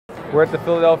We're at the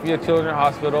Philadelphia Children's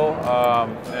Hospital,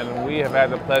 and we have had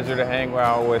the pleasure to hang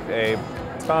out with a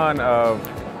ton of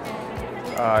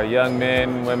young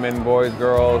men, women, boys,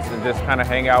 girls, and just kind of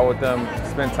hang out with them,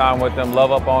 spend time with them,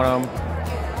 love up on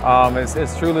them.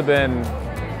 It's truly been,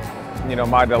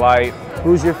 my delight.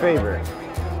 Who's your favorite?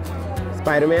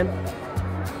 Spider-Man?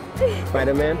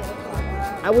 Spider-Man?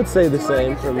 I would say the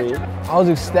same for me. I was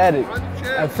ecstatic.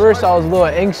 At first I was a little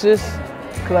anxious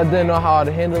because I didn't know how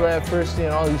to handle it at first, seeing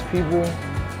all these people.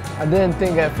 I didn't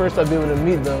think at first I'd be able to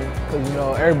meet them because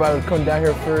everybody would come down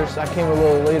here first. I came a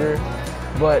little later,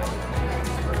 but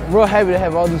I'm real happy to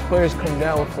have all these players come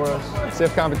down for us.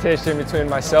 Stiff competition between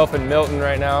myself and Milton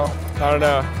right now. I don't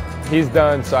know, he's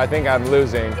done, so I think I'm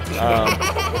losing.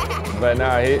 But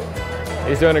no,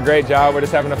 he's doing a great job. We're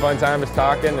just having a fun time just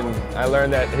talking, and I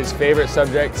learned that his favorite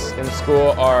subjects in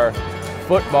school are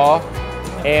football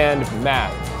and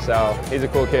math, so he's a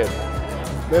cool kid.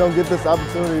 They don't get this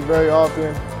opportunity very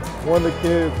often. One of the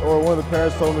kids or one of the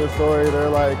parents told me a story. They're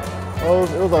like, oh,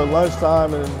 it was our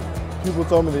lunchtime and people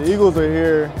told me the Eagles are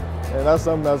here, and that's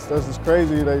something that's just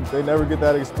crazy. They never get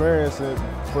that experience, and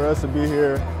for us to be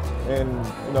here and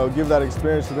give that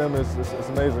experience to them is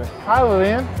amazing. Hi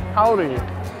Lillian, how old are you?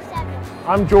 7.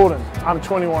 I'm Jordan, I'm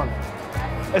 21.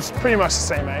 It's pretty much the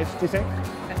same age, do you think?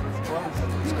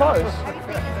 It's close.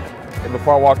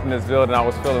 Before I walked in this building, I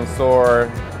was feeling sore,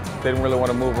 didn't really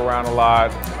want to move around a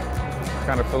lot,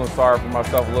 kind of feeling sorry for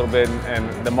myself a little bit,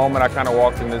 and the moment I kind of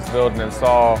walked in this building and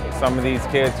saw some of these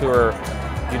kids who are,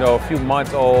 a few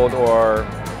months old or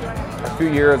a few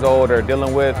years old are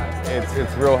dealing with,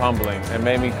 it's real humbling. It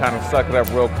made me kind of suck it up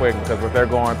real quick because what they're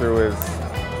going through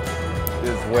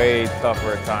is way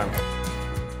tougher at times.